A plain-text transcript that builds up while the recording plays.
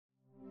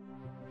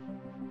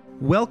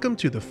Welcome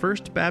to the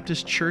First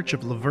Baptist Church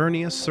of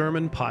Lavernia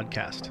Sermon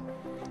Podcast.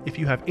 If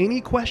you have any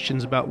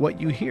questions about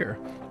what you hear,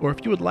 or if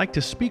you would like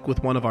to speak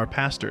with one of our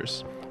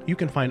pastors, you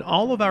can find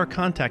all of our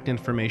contact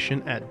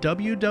information at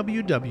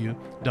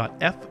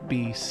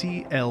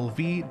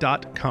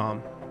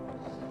www.fbclv.com.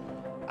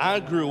 I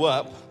grew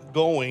up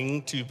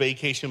going to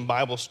Vacation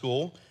Bible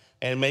School,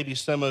 and maybe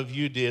some of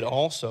you did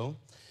also.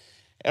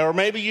 Or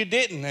maybe you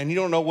didn't, and you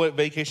don't know what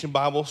Vacation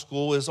Bible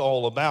School is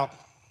all about.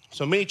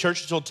 So many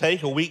churches will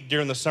take a week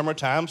during the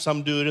summertime.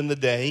 Some do it in the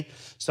day.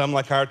 Some,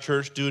 like our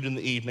church, do it in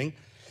the evening.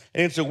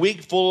 And it's a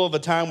week full of a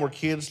time where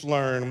kids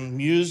learn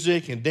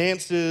music and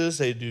dances.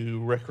 They do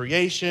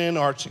recreation,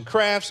 arts and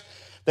crafts.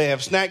 They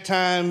have snack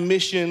time,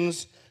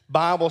 missions,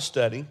 Bible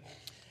study.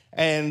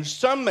 And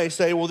some may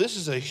say, well, this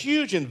is a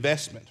huge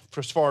investment for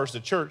as far as the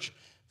church,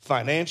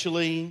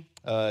 financially,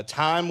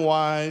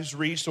 time-wise,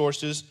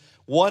 resources.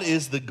 What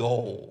is the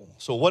goal?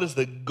 So what is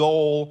the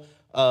goal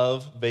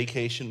of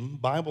Vacation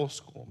Bible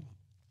School?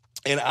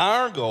 And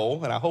our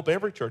goal, and I hope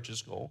every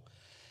church's goal,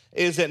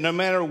 is that no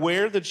matter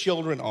where the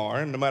children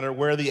are, and no matter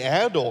where the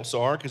adults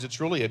are, because it's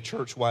really a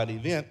church-wide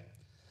event,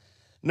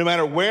 no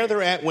matter where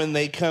they're at when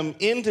they come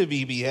into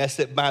VBS,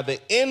 that by the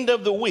end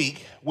of the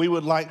week, we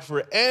would like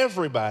for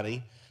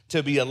everybody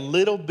to be a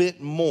little bit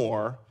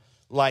more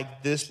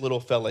like this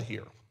little fella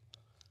here.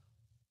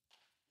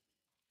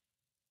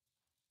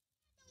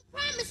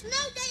 Promise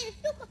no day if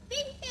you could be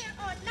here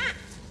or not.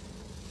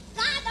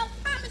 God don't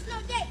promise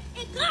no day,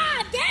 and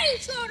God dang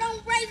sure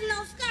don't raise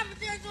no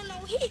scavengers or no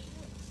heat.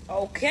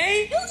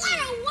 Okay. You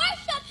gotta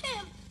worship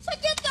Him to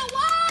get the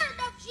word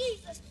of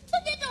Jesus, to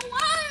get the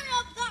word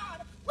of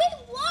God. We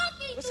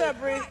walking What's through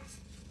up, Bree?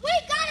 Christ. We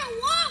gotta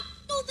walk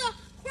through the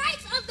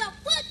Christ of the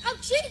foot of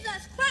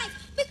Jesus Christ,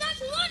 because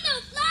when the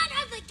flood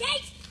of the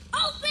gates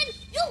open,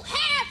 you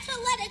have to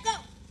let it go.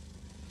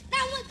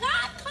 Now, when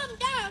God come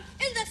down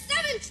and the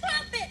seven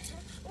trumpets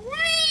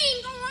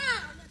ring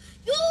around,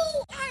 you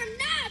are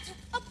not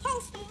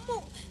supposed to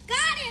move.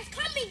 God is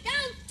coming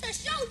down to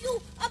show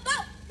you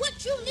about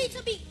what you need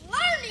to be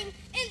learning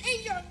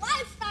in your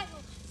lifestyle.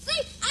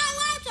 See, I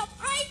love to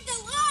praise the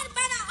Lord,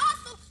 but I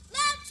also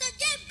love to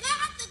give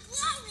God the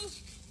glory.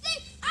 See,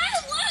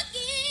 I'm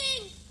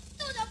walking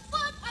through the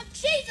foot of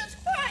Jesus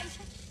Christ.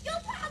 You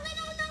probably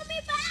don't know me,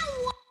 but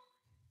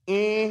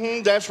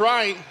I'm That's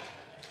right.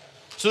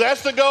 So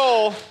that's the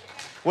goal.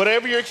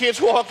 Whatever your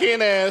kids walk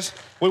in as,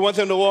 we want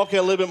them to walk in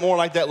a little bit more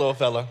like that little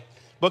fella,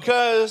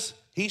 because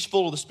he's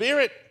full of the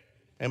Spirit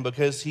and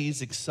because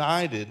he's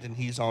excited and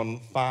he's on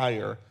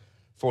fire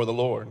for the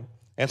Lord.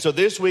 And so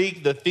this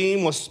week, the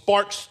theme was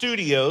Spark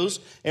Studios,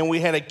 and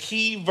we had a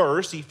key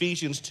verse,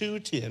 Ephesians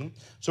 2:10.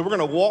 So we're going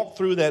to walk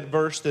through that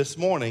verse this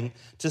morning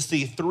to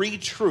see three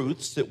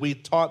truths that we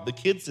taught the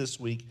kids this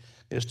week.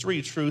 There's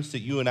three truths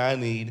that you and I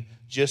need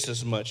just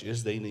as much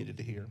as they needed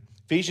to hear.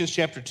 Ephesians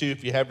chapter 2,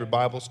 if you have your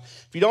Bibles.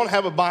 If you don't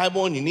have a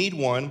Bible and you need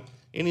one,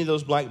 any of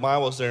those black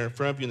Bibles there in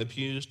front of you in the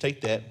pews,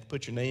 take that,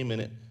 put your name in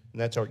it,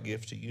 and that's our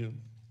gift to you.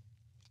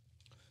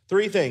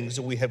 Three things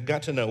that we have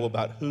got to know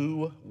about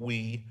who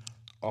we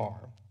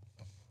are.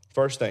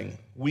 First thing,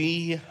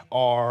 we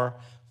are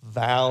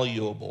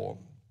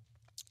valuable.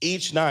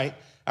 Each night,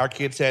 our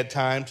kids had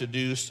time to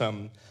do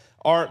some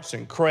arts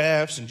and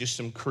crafts and just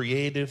some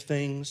creative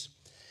things.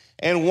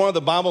 And one of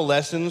the Bible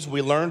lessons,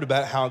 we learned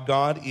about how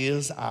God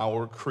is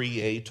our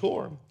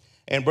creator.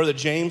 And Brother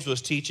James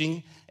was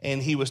teaching,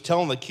 and he was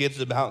telling the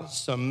kids about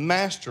some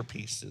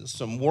masterpieces,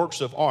 some works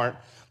of art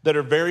that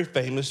are very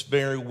famous,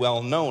 very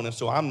well known. And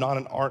so I'm not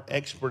an art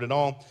expert at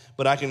all,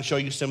 but I can show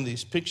you some of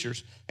these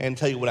pictures and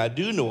tell you what I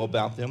do know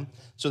about them.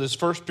 So this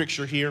first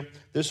picture here,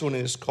 this one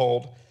is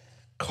called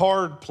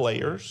Card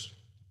Players.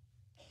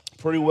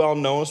 Pretty well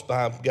known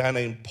by a guy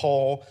named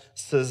Paul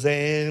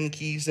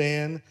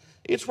Cézanne.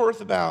 It's worth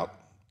about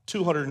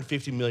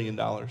 $250 million.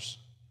 $250 million.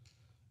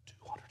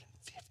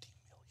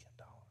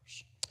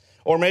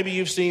 Or maybe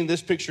you've seen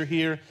this picture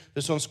here.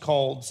 This one's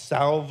called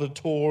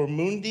Salvator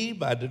Mundi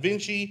by Da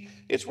Vinci.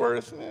 It's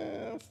worth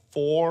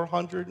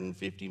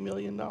 $450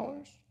 million.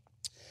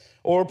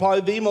 Or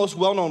probably the most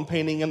well-known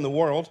painting in the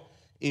world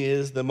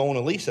is the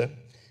Mona Lisa.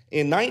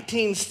 In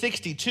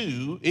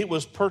 1962, it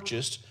was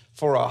purchased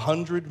for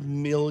 $100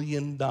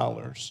 million,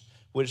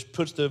 which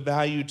puts the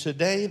value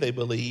today, they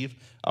believe,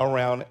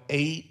 around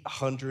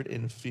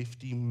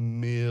 $850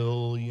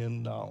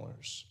 million.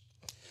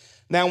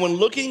 Now, when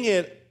looking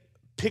at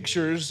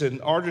pictures and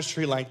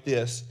artistry like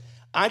this,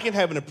 I can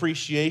have an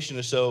appreciation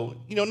of, so,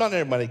 not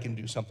everybody can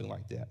do something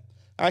like that.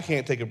 I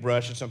can't take a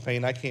brush and some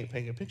paint, I can't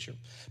paint a picture.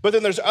 But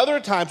then there's other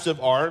types of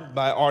art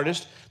by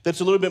artists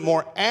that's a little bit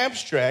more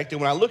abstract,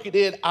 and when I look at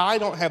it, I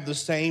don't have the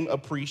same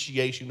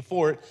appreciation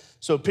for it.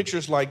 So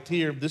pictures like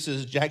here, this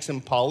is Jackson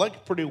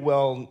Pollock, pretty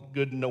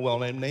good and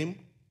well-named name.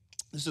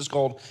 This is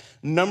called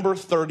Number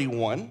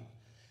 31,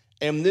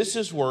 and this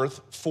is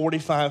worth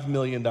 $45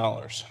 million.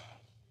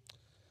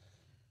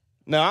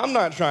 Now, I'm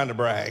not trying to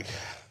brag,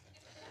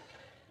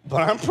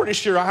 But I'm pretty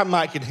sure I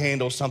might could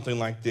handle something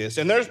like this.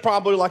 And there's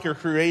probably like a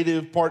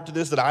creative part to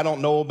this that I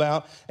don't know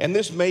about. And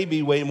this may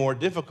be way more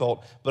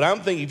difficult. But I'm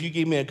thinking if you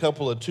give me a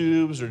couple of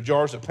tubes or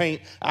jars of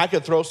paint, I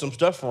could throw some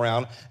stuff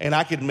around and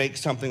I could make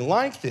something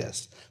like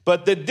this.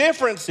 But the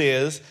difference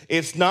is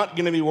it's not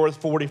going to be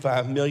worth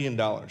 $45 million.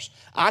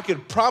 I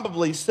could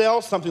probably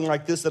sell something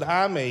like this that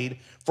I made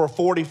for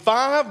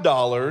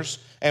 $45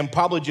 and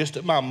probably just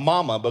at my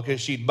mama because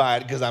she'd buy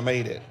it because I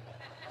made it.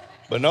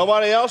 But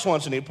nobody else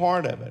wants any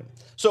part of it.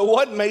 So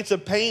what makes a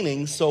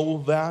painting so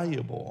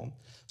valuable?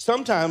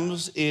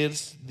 Sometimes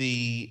it's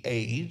the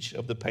age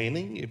of the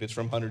painting, if it's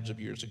from hundreds of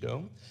years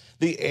ago,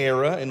 the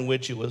era in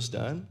which it was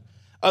done.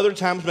 Other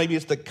times, maybe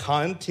it's the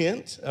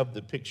content of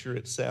the picture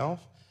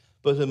itself.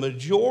 But the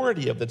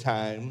majority of the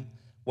time,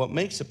 what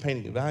makes a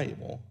painting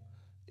valuable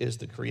is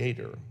the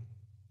creator.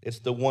 It's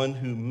the one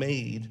who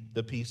made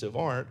the piece of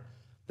art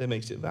that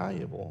makes it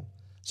valuable.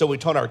 So we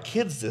taught our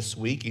kids this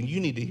week, and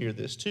you need to hear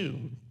this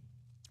too.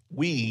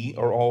 We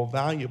are all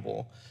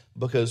valuable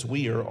because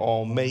we are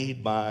all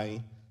made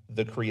by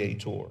the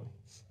Creator.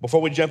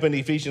 Before we jump into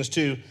Ephesians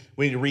 2,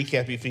 we need to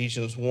recap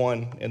Ephesians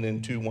 1 and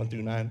then 2, 1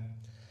 through 9.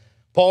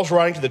 Paul's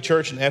writing to the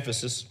church in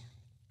Ephesus.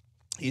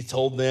 He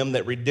told them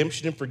that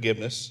redemption and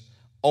forgiveness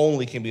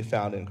only can be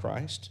found in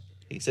Christ.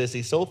 He says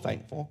he's so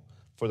thankful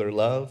for their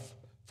love,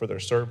 for their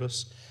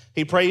service.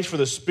 He prays for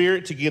the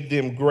Spirit to give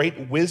them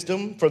great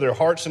wisdom, for their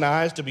hearts and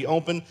eyes to be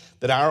open,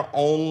 that our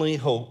only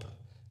hope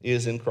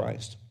is in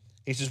Christ.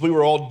 He says, we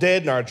were all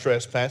dead in our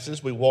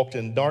trespasses. We walked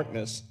in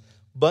darkness,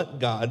 but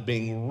God,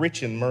 being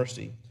rich in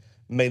mercy,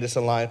 made us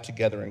alive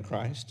together in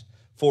Christ.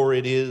 For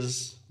it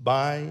is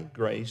by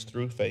grace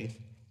through faith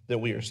that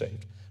we are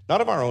saved. Not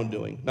of our own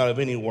doing, not of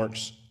any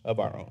works of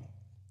our own.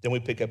 Then we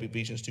pick up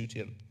Ephesians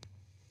 2:10.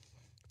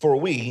 For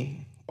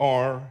we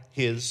are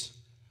his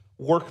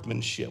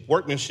workmanship.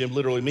 Workmanship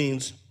literally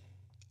means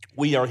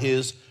we are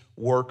his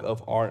work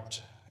of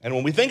art. And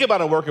when we think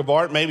about a work of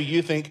art, maybe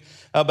you think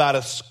about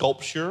a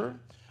sculpture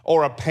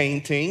or a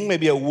painting,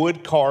 maybe a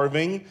wood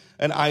carving,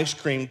 an ice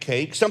cream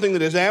cake, something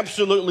that is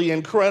absolutely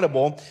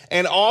incredible.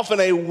 And often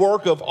a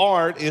work of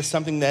art is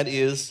something that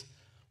is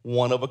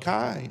one of a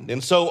kind.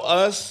 And so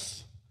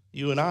us,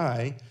 you and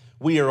I,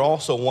 we are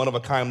also one of a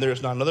kind. There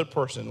is not another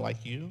person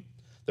like you.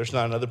 There's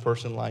not another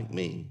person like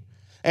me.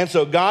 And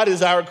so God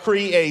is our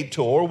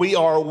creator. We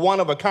are one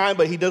of a kind,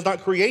 but he does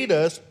not create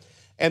us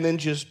and then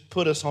just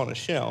put us on a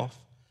shelf.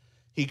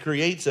 He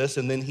creates us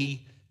and then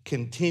he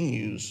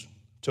continues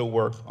to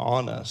work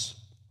on us.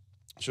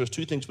 So there's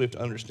two things we have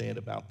to understand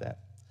about that.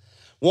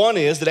 One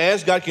is that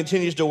as God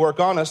continues to work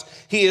on us,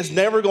 he is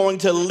never going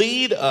to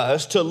lead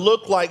us to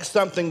look like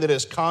something that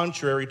is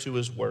contrary to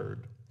his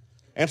word.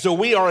 And so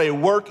we are a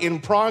work in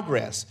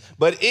progress.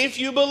 But if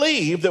you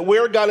believe that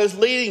where God is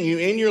leading you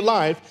in your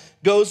life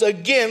goes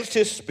against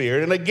his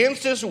spirit and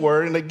against his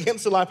word and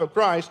against the life of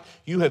Christ,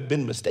 you have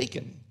been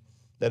mistaken.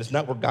 That is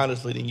not where God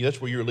is leading you. That's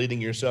where you're leading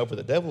yourself, or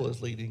the devil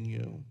is leading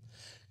you.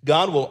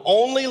 God will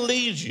only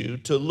lead you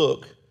to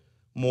look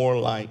more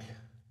like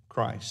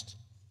Christ.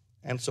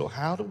 And so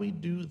how do we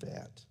do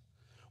that?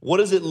 What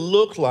does it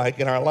look like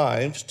in our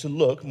lives to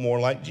look more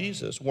like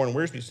Jesus? Warren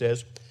Wiersbe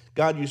says,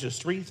 God uses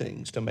three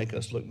things to make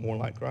us look more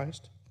like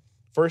Christ.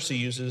 First, he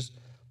uses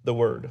the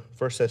word,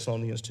 1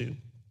 Thessalonians 2.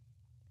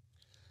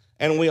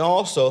 And we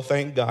also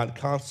thank God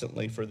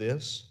constantly for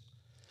this,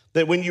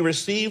 that when you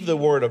receive the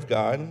word of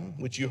God,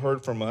 which you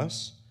heard from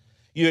us,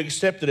 you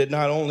accepted it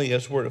not only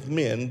as word of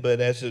men,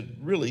 but as it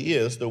really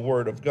is the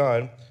word of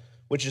God,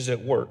 which is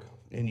at work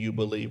in you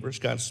believers.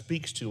 God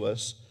speaks to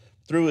us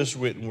through his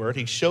written word.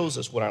 He shows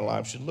us what our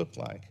lives should look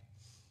like.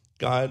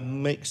 God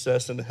makes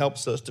us and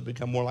helps us to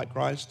become more like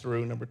Christ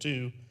through, number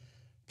two,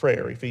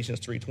 prayer, Ephesians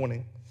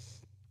 3:20.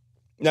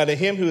 Now to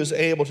him who is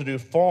able to do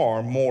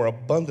far more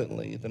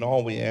abundantly than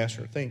all we ask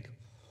or think,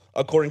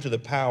 according to the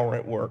power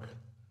at work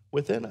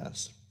within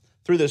us.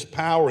 Through this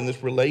power and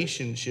this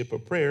relationship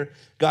of prayer,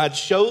 God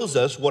shows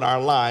us what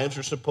our lives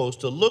are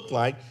supposed to look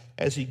like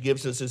as he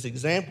gives us his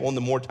example. And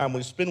the more time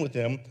we spend with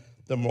him,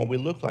 the more we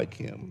look like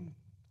him.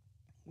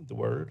 The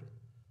word,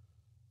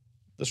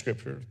 the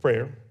scripture,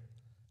 prayer,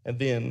 and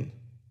then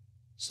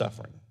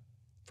suffering.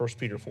 1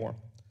 Peter 4.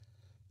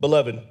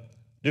 Beloved,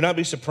 do not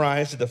be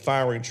surprised at the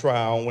fiery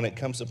trial when it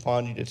comes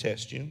upon you to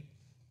test you,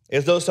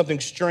 as though something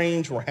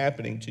strange were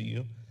happening to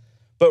you.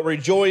 But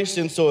rejoice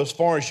in so as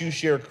far as you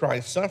share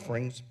Christ's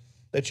sufferings,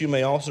 that you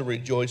may also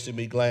rejoice and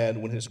be glad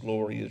when his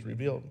glory is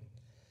revealed.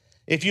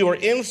 If you are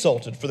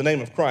insulted for the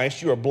name of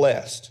Christ, you are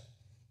blessed,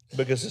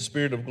 because the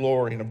Spirit of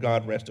glory and of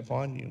God rests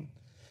upon you.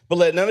 But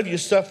let none of you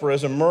suffer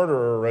as a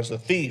murderer, or as a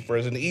thief, or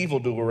as an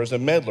evildoer, or as a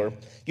meddler.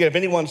 Yet if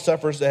anyone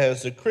suffers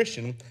as a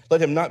Christian, let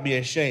him not be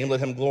ashamed. Let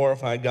him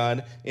glorify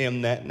God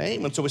in that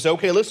name. And so we say,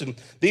 okay, listen,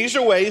 these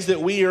are ways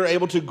that we are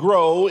able to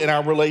grow in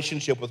our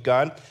relationship with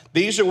God.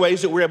 These are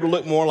ways that we're able to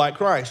look more like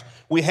Christ.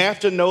 We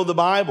have to know the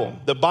Bible.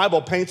 The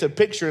Bible paints a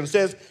picture and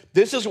says,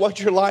 this is what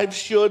your life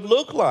should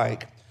look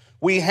like.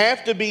 We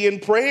have to be in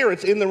prayer.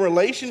 It's in the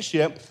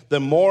relationship. The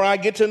more I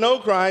get to know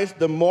Christ,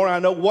 the more I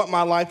know what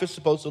my life is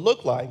supposed to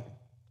look like.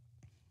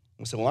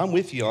 I said, well, I'm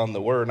with you on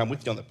the word, and I'm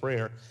with you on the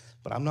prayer,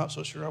 but I'm not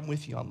so sure I'm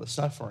with you on the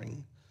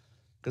suffering,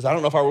 because I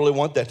don't know if I really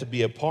want that to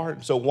be a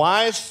part. So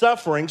why is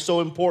suffering so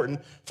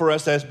important for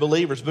us as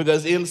believers?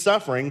 Because in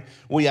suffering,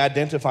 we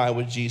identify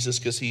with Jesus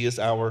because he is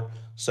our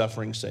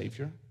suffering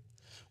Savior.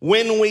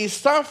 When we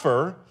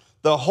suffer,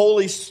 the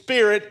Holy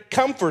Spirit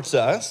comforts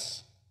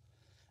us,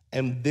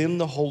 and then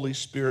the Holy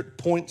Spirit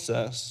points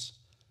us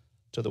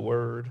to the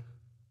Word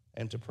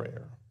and to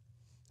prayer.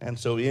 And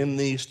so in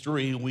these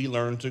three, we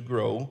learn to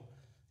grow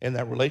in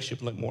that relationship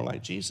and look more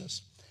like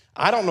Jesus.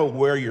 I don't know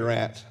where you're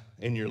at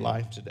in your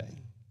life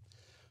today,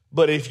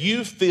 but if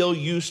you feel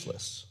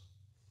useless,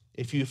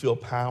 if you feel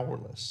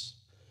powerless,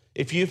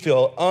 if you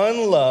feel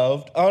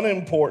unloved,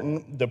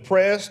 unimportant,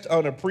 depressed,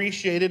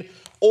 unappreciated,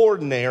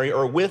 ordinary,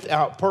 or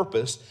without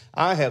purpose,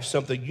 I have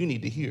something you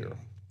need to hear.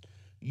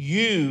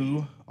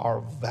 You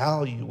are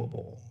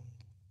valuable.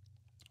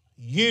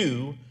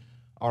 You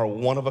are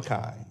one of a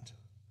kind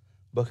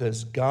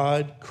because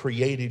God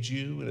created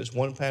you. And as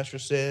one pastor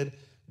said,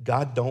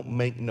 God don't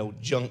make no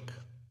junk.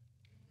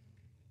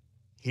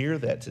 Hear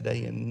that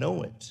today and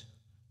know it.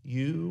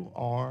 You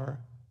are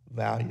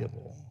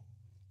valuable.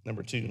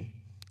 Number two,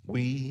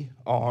 we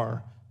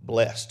are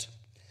blessed.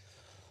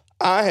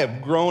 I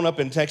have grown up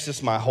in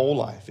Texas my whole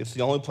life. It's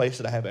the only place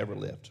that I have ever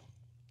lived.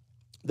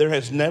 There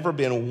has never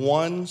been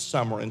one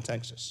summer in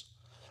Texas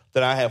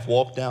that I have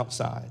walked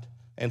outside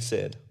and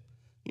said,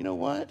 you know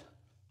what?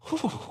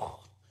 Whew,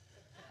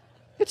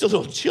 it's a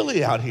little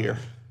chilly out here.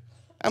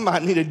 I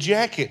might need a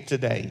jacket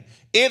today.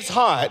 It's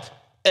hot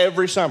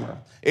every summer.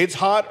 It's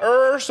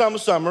hotter some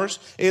summers.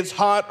 It's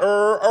hotter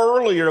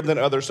earlier than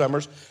other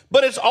summers.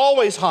 But it's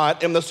always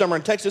hot in the summer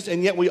in Texas,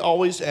 and yet we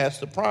always ask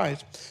the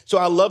price. So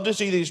I love to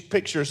see these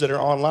pictures that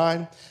are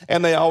online,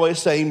 and they always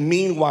say,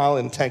 meanwhile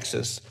in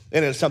Texas.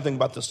 And it's something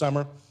about the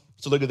summer.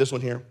 So look at this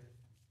one here.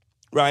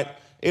 Right?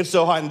 It's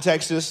so hot in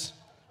Texas.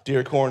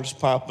 Deer corn's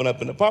popping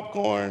up in the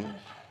popcorn.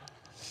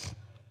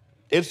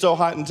 It's so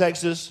hot in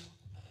Texas.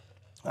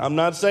 I'm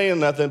not saying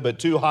nothing, but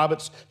two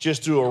hobbits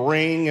just threw a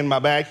ring in my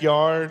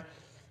backyard.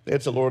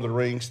 It's a Lord of the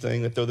Rings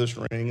thing. They throw this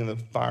ring in the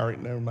fire.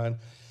 Never mind.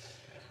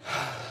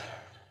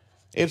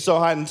 It's so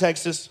hot in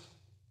Texas.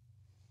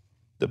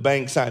 The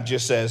bank sign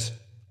just says,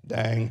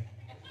 dang.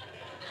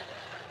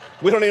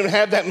 We don't even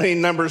have that many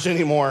numbers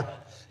anymore.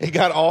 It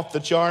got off the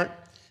chart.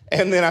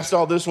 And then I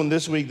saw this one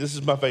this week. This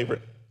is my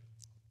favorite.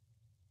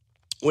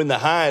 When the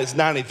high is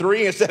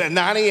 93 instead of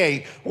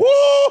 98.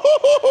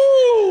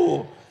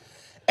 Woo!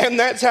 And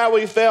that's how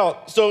we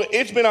felt. So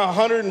it's been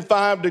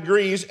 105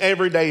 degrees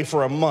every day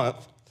for a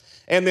month.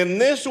 And then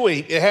this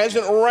week, it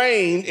hasn't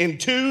rained in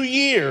 2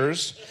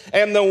 years.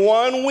 And the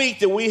 1 week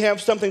that we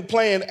have something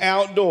planned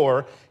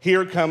outdoor,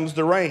 here comes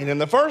the rain. And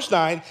the first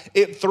night,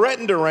 it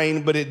threatened to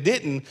rain, but it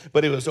didn't.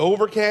 But it was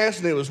overcast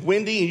and it was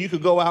windy, and you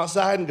could go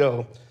outside and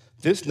go,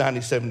 this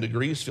 97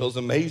 degrees feels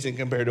amazing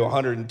compared to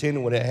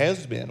 110 when it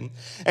has been.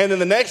 And then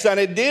the next night,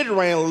 it did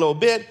rain a little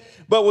bit,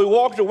 but we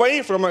walked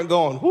away from it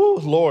going, whoo,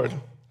 Lord,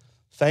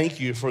 thank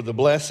you for the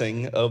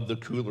blessing of the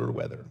cooler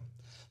weather.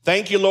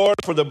 Thank you, Lord,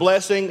 for the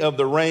blessing of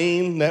the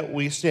rain that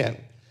we sent.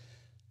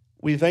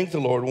 We thank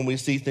the Lord when we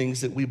see things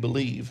that we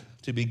believe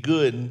to be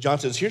good. And John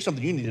says, here's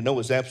something you need to know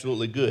is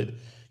absolutely good.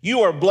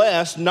 You are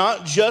blessed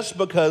not just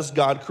because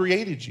God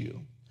created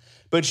you,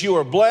 but you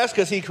are blessed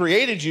because he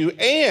created you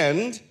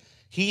and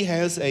he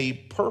has a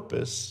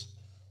purpose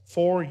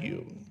for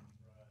you.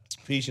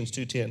 Ephesians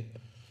 2:10.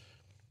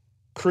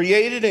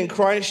 Created in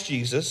Christ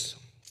Jesus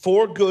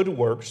for good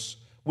works,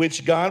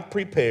 which God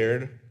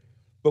prepared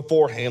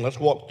beforehand. Let's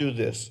walk through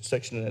this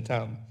section at a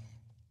time.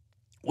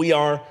 We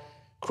are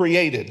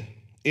created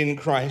in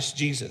Christ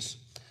Jesus.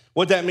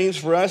 What that means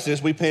for us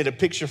is we painted a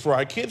picture for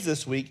our kids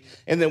this week,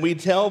 and then we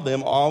tell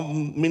them all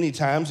many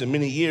times in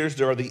many years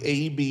there are the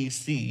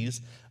ABCs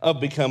of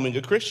becoming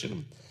a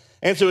Christian.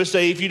 And so we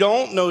say, if you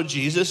don't know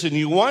Jesus and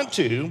you want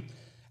to,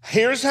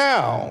 here's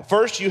how.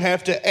 First, you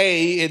have to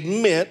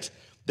admit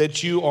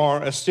that you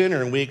are a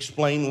sinner, and we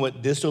explain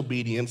what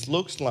disobedience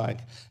looks like.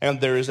 And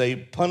there is a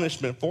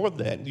punishment for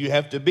that. You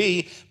have to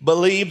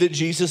believe that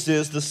Jesus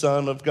is the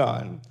Son of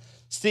God.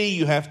 C,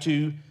 you have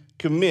to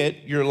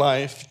commit your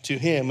life to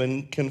him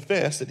and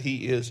confess that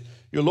he is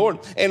your Lord.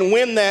 And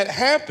when that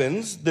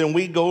happens, then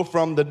we go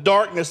from the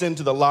darkness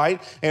into the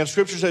light, and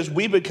Scripture says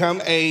we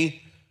become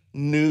a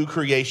new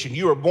creation.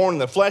 You are born in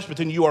the flesh, but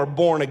then you are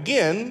born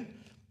again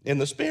in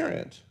the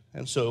Spirit.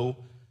 And so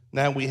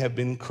now we have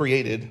been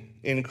created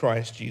in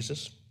Christ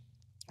Jesus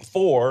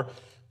for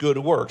good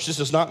works. This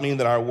does not mean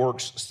that our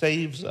works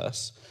saves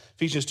us.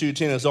 Ephesians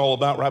 2:10 is all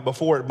about, right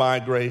before it, by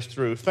grace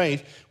through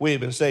faith. We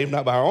have been saved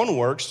not by our own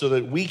works so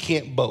that we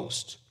can't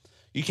boast.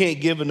 You can't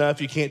give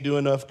enough. You can't do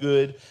enough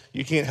good.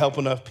 You can't help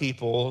enough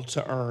people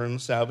to earn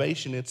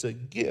salvation. It's a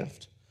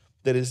gift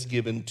that is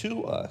given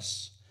to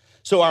us.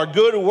 So our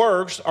good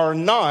works are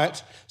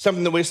not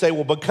something that we say,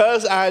 well,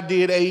 because I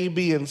did A,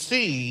 B, and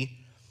C,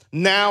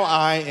 now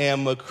I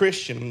am a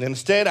Christian.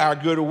 Instead, our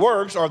good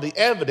works are the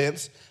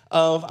evidence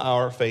of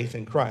our faith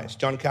in Christ.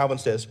 John Calvin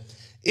says,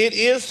 it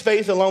is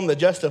faith alone that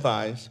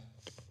justifies,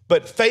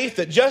 but faith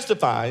that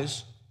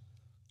justifies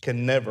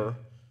can never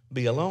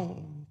be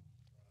alone.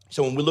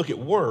 So when we look at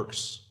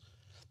works,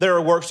 there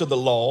are works of the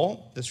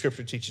law that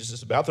Scripture teaches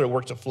us about. There are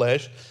works of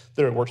flesh.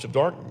 There are works of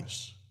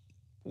darkness.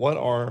 What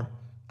are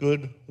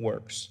good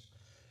works?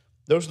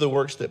 Those are the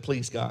works that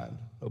please God.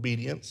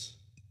 Obedience,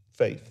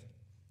 faith,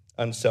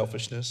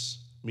 unselfishness,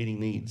 meeting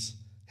needs,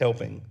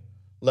 helping,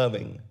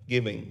 loving,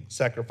 giving,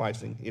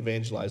 sacrificing,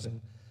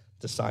 evangelizing,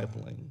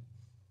 discipling.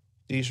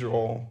 These are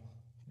all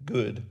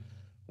good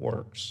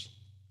works.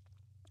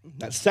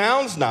 That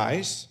sounds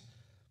nice,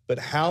 but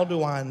how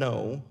do I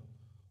know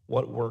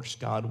what works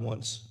God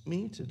wants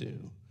me to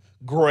do?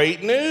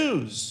 Great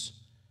news.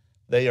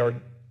 They are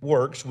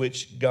works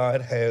which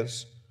God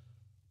has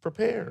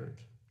prepared.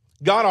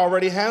 God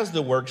already has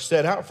the work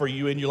set out for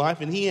you in your life,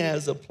 and he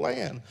has a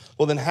plan.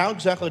 Well, then how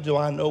exactly do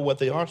I know what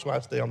they are so I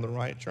stay on the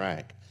right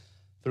track?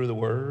 Through the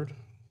Word,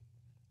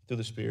 through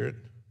the Spirit,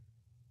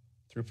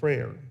 through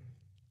prayer.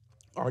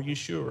 Are you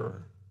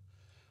sure?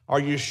 Are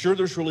you sure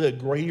there's really a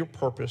greater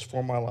purpose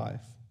for my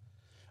life?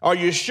 Are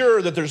you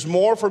sure that there's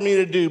more for me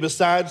to do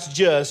besides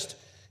just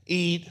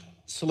eat,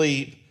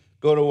 sleep,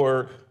 go to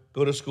work,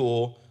 go to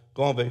school,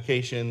 go on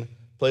vacation,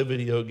 play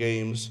video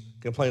games,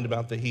 complain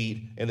about the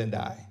heat, and then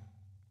die?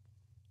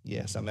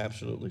 Yes, I'm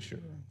absolutely sure.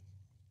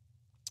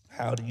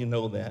 How do you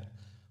know that?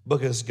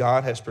 Because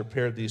God has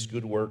prepared these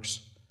good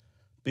works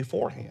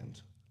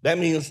beforehand. That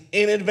means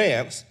in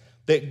advance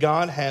that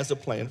God has a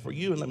plan for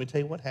you. And let me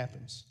tell you what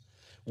happens.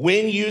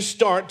 When you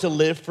start to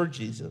live for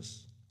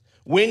Jesus,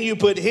 when you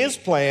put his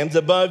plans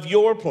above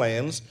your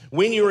plans,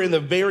 when you're in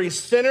the very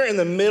center, in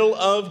the middle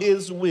of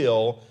his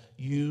will,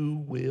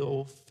 you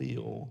will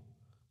feel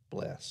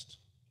blessed.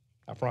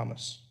 I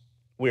promise.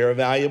 We are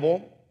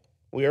valuable.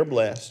 We are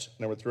blessed.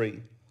 Number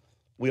 3,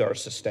 we are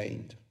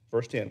sustained.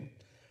 Verse 10,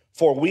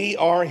 for we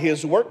are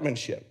his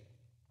workmanship,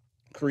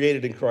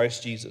 created in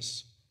Christ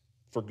Jesus,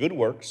 for good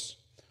works,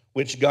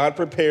 which God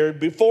prepared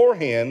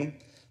beforehand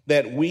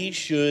that we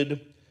should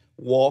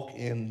walk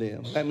in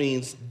them. That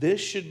means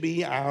this should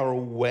be our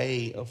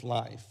way of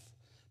life,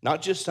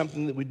 not just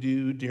something that we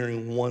do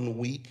during 1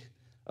 week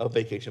of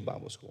Vacation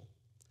Bible School,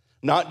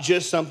 not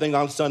just something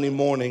on Sunday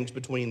mornings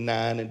between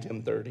 9 and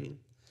 10:30,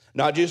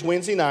 not just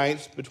Wednesday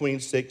nights between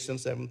 6 and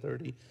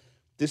 7:30.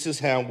 This is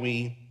how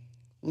we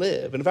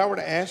live. And if I were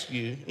to ask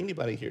you,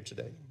 anybody here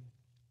today,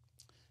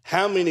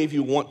 how many of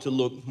you want to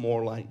look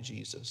more like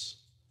Jesus?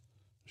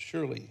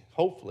 Surely,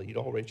 hopefully, you'd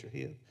all raise your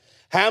hand.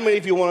 How many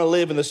of you want to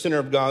live in the center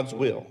of God's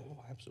will?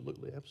 Oh,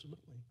 absolutely,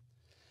 absolutely.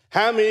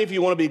 How many of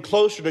you want to be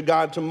closer to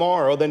God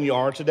tomorrow than you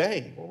are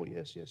today? Oh,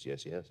 yes, yes,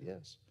 yes, yes,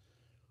 yes.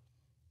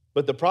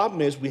 But the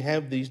problem is we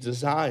have these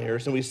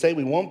desires, and we say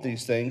we want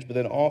these things, but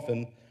then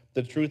often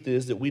the truth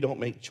is that we don't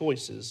make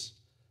choices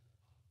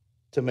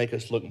to make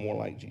us look more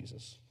like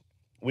Jesus.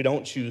 We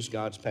don't choose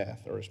God's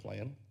path or his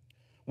plan.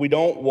 We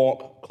don't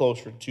walk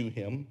closer to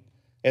him.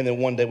 And then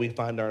one day we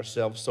find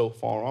ourselves so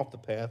far off the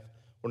path,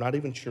 we're not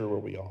even sure where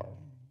we are.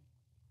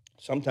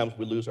 Sometimes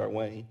we lose our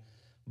way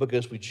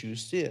because we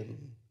choose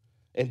sin.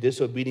 And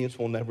disobedience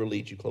will never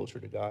lead you closer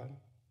to God.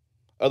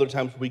 Other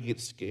times we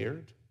get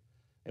scared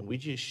and we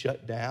just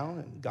shut down,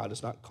 and God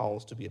does not call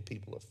us to be a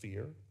people of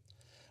fear.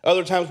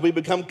 Other times we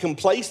become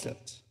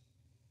complacent.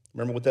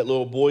 Remember what that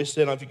little boy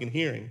said? I don't know if you can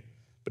hear him.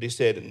 But he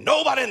said,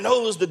 nobody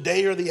knows the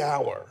day or the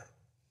hour.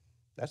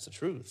 That's the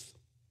truth.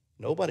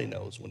 Nobody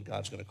knows when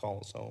God's going to call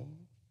us home.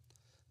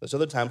 There's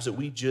other times that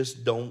we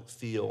just don't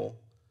feel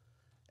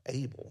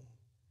able.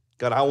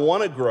 God, I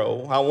want to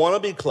grow. I want to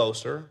be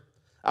closer.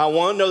 I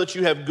want to know that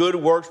you have good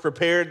works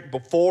prepared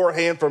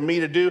beforehand for me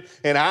to do,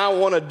 and I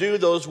want to do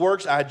those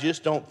works. I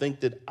just don't think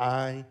that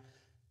I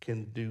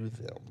can do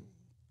them.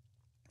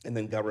 And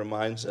then God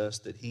reminds us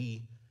that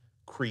he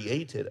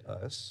created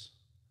us,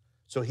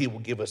 so he will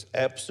give us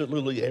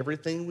absolutely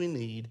everything we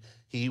need.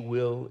 He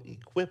will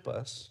equip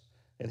us,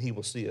 and he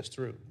will see us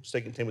through.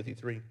 2 Timothy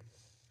 3.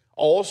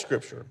 All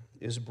scripture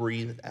is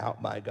breathed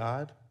out by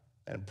God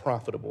and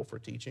profitable for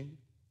teaching,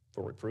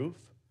 for reproof,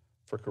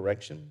 for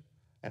correction,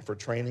 and for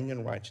training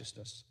in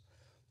righteousness,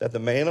 that the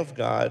man of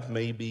God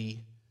may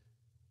be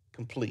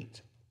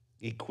complete,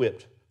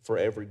 equipped for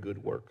every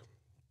good work.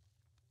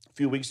 A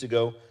few weeks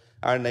ago,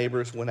 our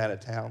neighbors went out of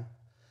town,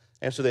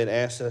 and so they'd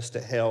asked us to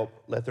help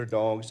let their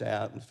dogs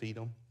out and feed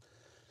them.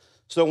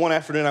 So one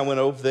afternoon, I went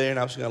over there, and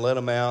I was going to let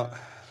them out,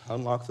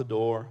 unlock the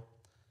door.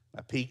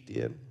 I peeked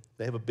in.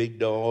 They have a big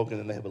dog, and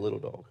then they have a little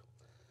dog.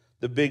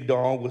 The big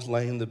dog was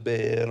laying in the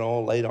bed,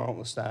 all laid on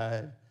the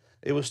side.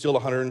 It was still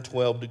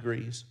 112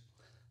 degrees.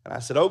 And I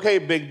said, okay,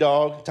 big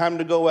dog, time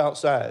to go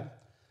outside.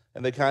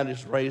 And they kind of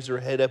just raised their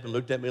head up and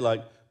looked at me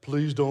like,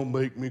 please don't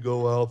make me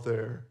go out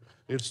there.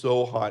 It's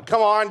so hot.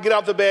 Come on, get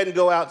off the bed and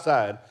go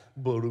outside.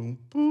 Boom,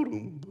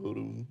 boom,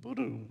 boom,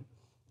 boom.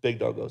 Big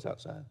dog goes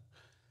outside.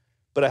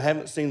 But I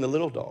haven't seen the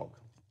little dog.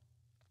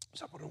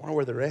 So I wonder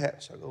where they're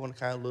at. So I go and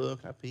kind of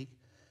look, I peek.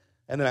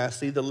 And then I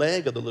see the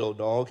leg of the little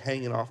dog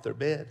hanging off their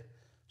bed.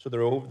 So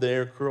they're over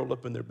there curled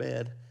up in their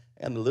bed,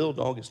 and the little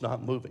dog is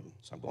not moving.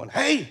 So I'm going,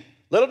 hey,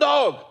 little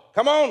dog,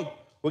 come on,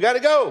 we got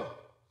to go.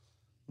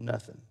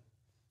 Nothing.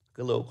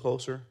 Get a little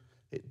closer.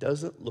 it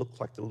doesn't look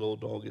like the little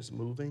dog is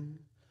moving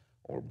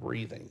or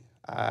breathing.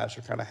 Eyes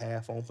are kind of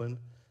half open,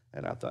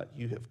 and I thought,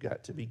 you have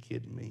got to be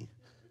kidding me.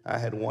 I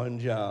had one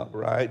job,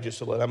 right? Just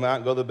to let them out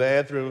and go to the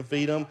bathroom and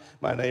feed them.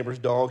 My neighbor's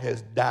dog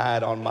has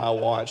died on my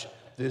watch.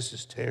 This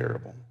is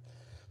terrible.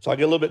 So I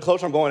get a little bit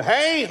closer. I'm going,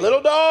 hey,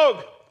 little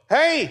dog.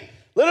 Hey,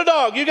 little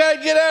dog, you got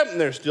to get up.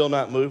 And they're still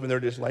not moving. They're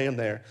just laying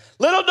there.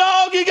 Little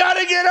dog, you got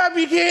to get up.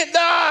 You can't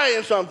die.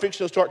 And so I'm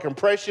fixing to start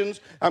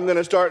compressions. I'm going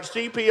to start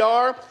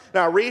CPR. And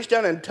I reach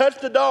down and touch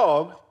the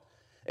dog.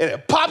 And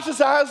it pops its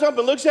eyes up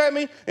and looks at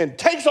me and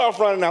takes off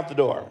running out the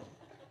door.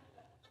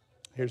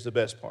 Here's the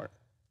best part.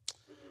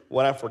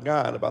 What I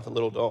forgot about the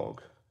little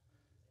dog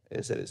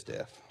is that it's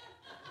deaf.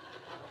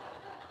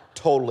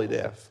 Totally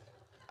deaf.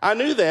 I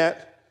knew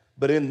that,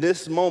 but in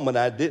this moment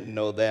I didn't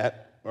know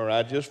that, or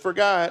I just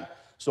forgot.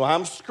 So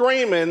I'm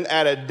screaming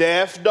at a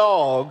deaf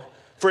dog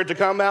for it to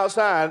come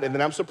outside, and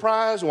then I'm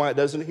surprised why it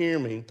doesn't hear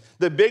me.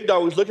 The big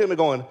dog was looking at me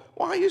going,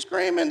 why are you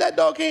screaming? That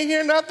dog can't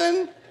hear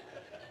nothing.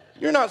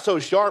 You're not so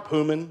sharp,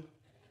 human.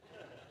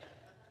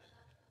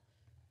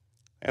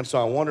 And so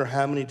I wonder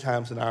how many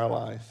times in our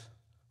life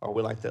are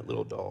we like that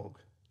little dog?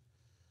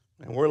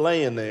 And we're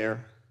laying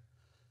there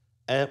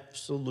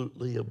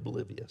absolutely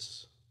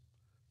oblivious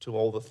to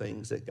all the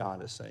things that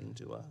God is saying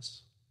to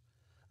us.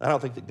 I don't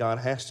think that God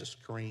has to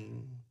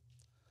scream,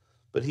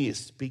 but he is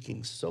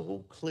speaking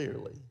so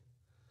clearly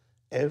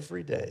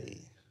every day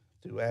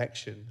through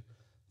action,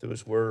 through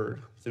his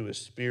word, through his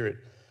spirit,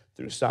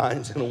 through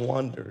signs and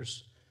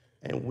wonders,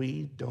 and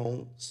we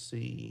don't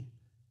see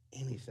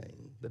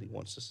anything that he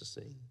wants us to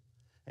see.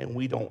 And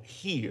we don't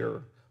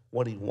hear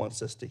what he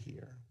wants us to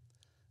hear.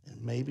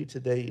 And maybe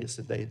today is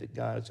the day that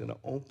God is going to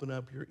open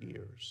up your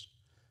ears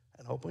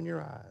and open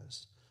your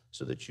eyes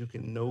so that you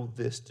can know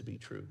this to be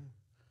true.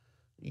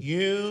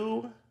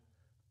 You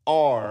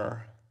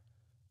are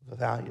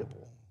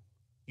valuable.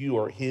 You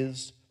are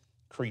his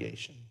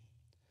creation.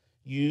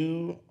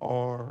 You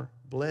are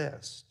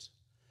blessed.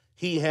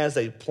 He has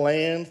a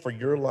plan for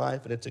your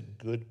life, and it's a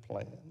good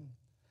plan.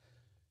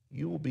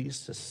 You will be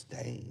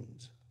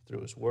sustained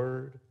through his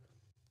word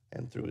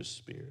and through his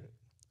spirit.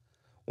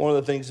 One of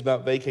the things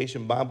about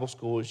Vacation Bible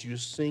School is you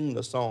sing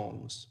the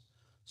songs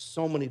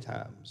so many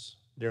times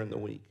during the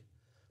week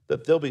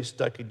that they'll be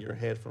stuck in your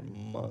head for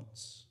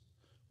months.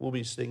 We'll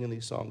be singing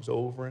these songs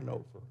over and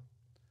over.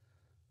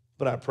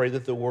 But I pray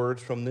that the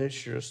words from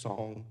this year's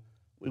song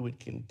we would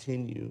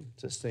continue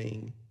to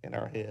sing in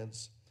our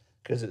heads,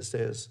 because it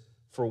says,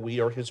 for we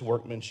are his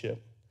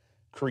workmanship,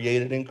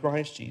 created in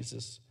Christ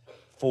Jesus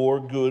for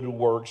good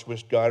works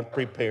which God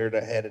prepared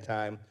ahead of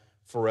time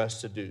for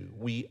us to do.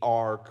 We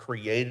are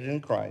created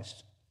in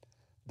Christ,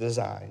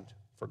 designed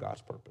for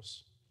God's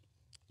purpose.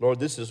 Lord,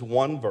 this is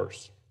one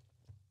verse,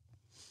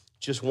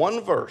 just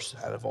one verse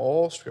out of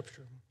all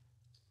Scripture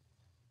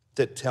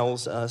that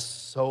tells us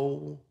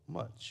so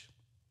much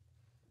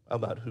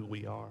about who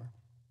we are.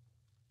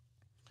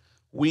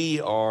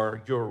 We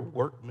are your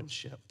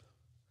workmanship.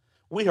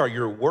 We are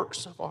your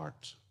works of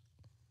art,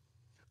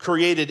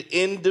 created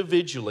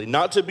individually,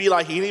 not to be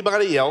like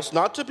anybody else,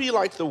 not to be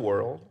like the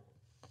world,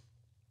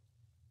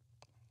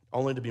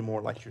 only to be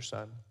more like your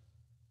Son.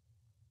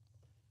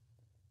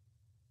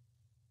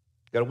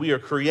 God, we are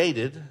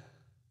created,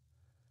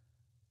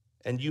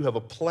 and you have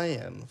a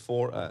plan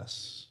for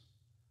us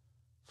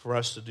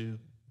to do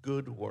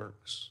good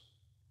works.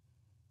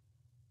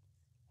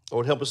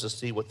 Lord, help us to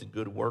see what the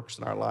good works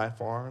in our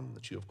life are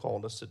that you have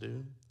called us to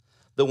do.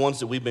 The ones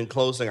that we've been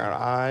closing our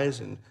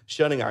eyes and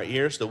shutting our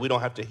ears so that we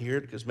don't have to hear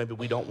it because maybe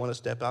we don't want to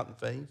step out in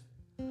faith.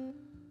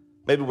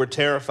 Maybe we're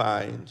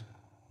terrified.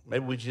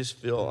 Maybe we just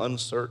feel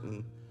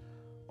uncertain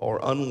or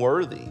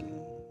unworthy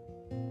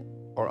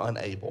or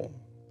unable.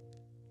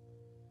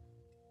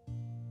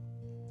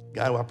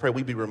 God, I pray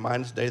we be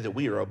reminded today that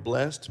we are a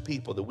blessed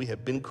people, that we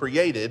have been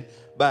created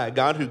by a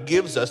God who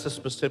gives us a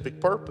specific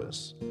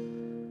purpose.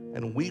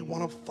 And we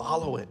want to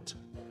follow it.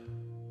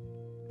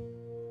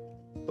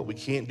 But we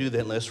can't do that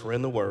unless we're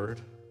in the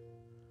Word,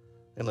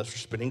 unless we're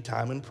spending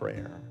time in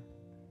prayer.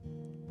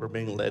 We're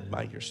being led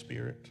by your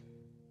Spirit.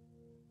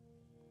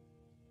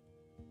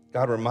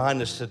 God,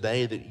 remind us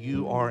today that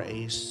you are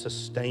a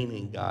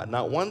sustaining God.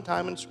 Not one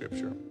time in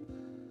Scripture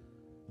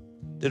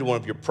did one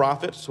of your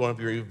prophets, one of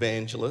your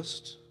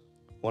evangelists,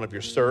 one of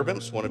your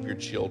servants, one of your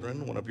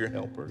children, one of your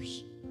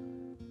helpers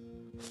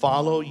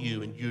follow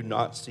you and you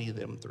not see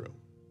them through.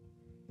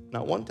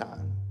 Not one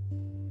time.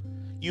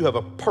 You have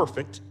a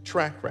perfect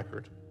track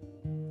record.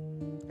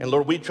 And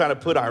Lord, we try to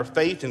put our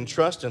faith and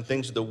trust in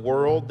things of the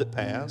world that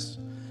pass.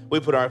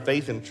 We put our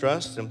faith and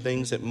trust in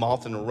things that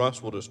moth and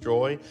rust will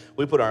destroy.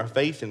 We put our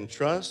faith and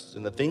trust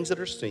in the things that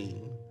are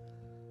seen.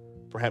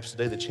 Perhaps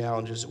today the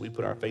challenge is that we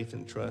put our faith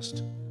and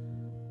trust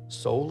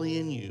solely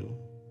in you,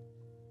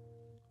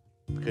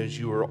 because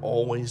you are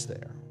always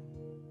there.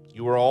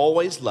 You are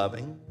always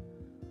loving,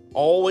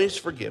 always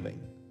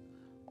forgiving,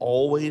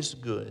 always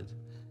good,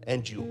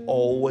 and you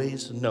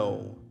always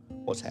know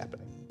what's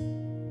happening.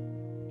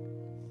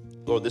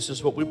 Lord, this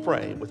is what we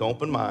pray with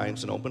open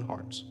minds and open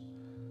hearts.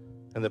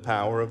 In the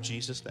power of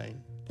Jesus'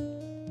 name,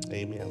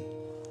 amen.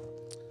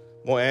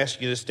 I'm going to ask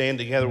you to stand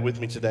together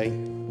with me today.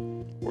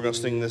 We're going to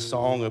sing this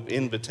song of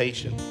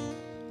invitation.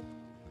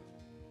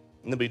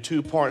 And there'll be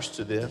two parts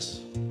to this.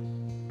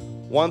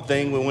 One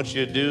thing we want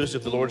you to do is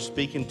if the Lord's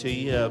speaking to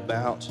you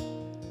about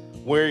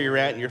where you're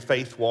at in your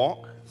faith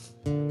walk,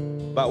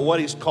 about what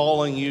he's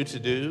calling you to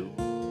do,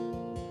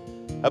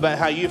 about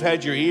how you've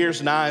had your ears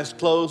and eyes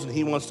closed and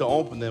he wants to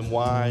open them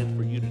wide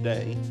for you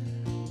today,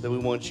 that we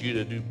want you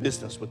to do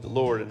business with the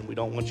Lord and we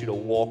don't want you to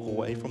walk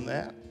away from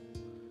that.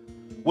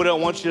 We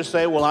don't want you to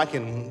say, well, I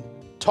can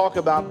talk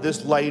about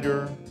this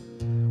later.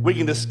 We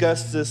can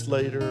discuss this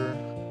later.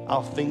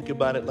 I'll think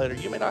about it later.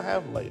 You may not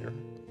have later.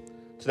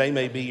 Today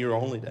may be your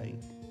only day.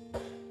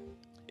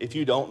 If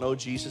you don't know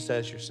Jesus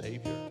as your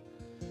Savior,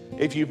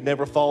 if you've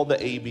never followed the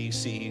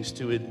ABCs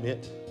to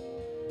admit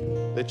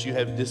that you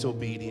have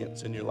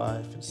disobedience in your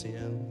life and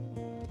sin,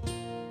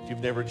 if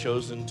you've never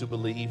chosen to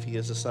believe he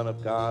is the Son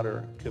of God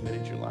or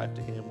committed your life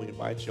to him, we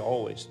invite you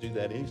always to do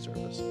that any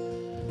service.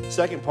 The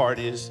second part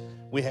is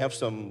we have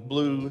some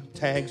blue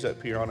tags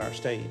up here on our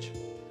stage.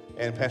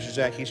 And Pastor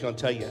Zach, he's going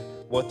to tell you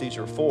what these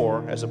are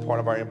for as a part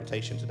of our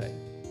invitation today.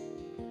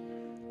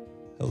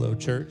 Hello,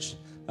 church.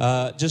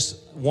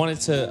 Just wanted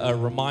to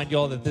remind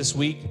y'all that this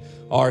week,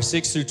 our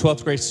 6th through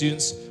 12th grade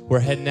students, we're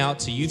heading out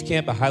to youth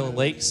camp at Highland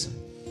Lakes.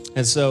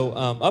 And so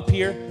up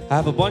here, I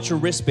have a bunch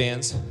of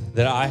wristbands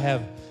that I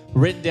have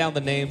written down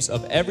the names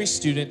of every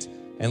student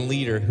and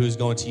leader who's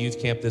going to youth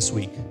camp this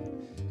week.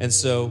 And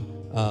so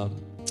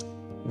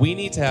we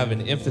need to have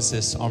an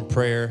emphasis on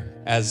prayer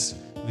as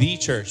the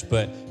church,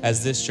 but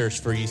as this church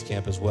for youth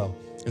camp as well.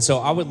 And so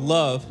I would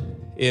love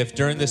if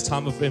during this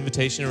time of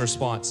invitation and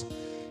response,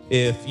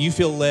 if you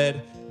feel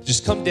led,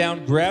 just come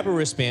down, grab a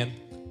wristband,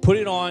 put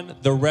it on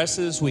the rest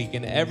of this week,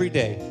 and every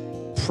day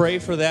pray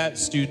for that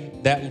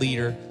student, that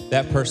leader,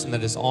 that person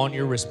that is on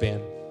your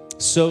wristband,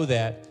 so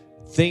that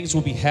things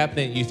will be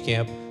happening at youth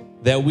camp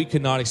that we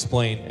could not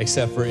explain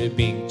except for it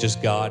being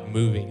just God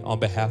moving on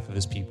behalf of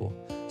his people.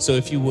 So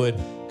if you would,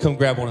 come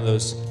grab one of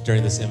those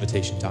during this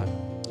invitation time.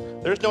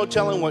 There's no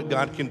telling what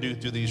God can do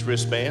through these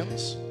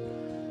wristbands.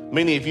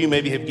 Many of you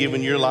maybe have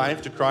given your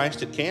life to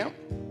Christ at camp.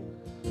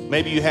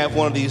 Maybe you have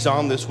one of these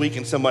on this week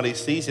and somebody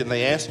sees it and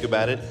they ask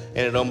about it,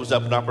 and it opens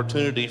up an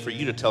opportunity for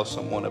you to tell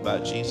someone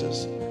about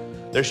Jesus.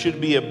 There should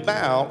be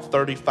about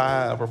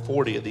 35 or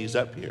 40 of these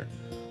up here.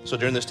 So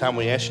during this time,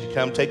 we ask you to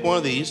come take one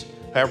of these.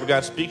 However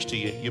God speaks to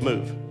you, you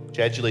move.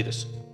 Chad, you lead us.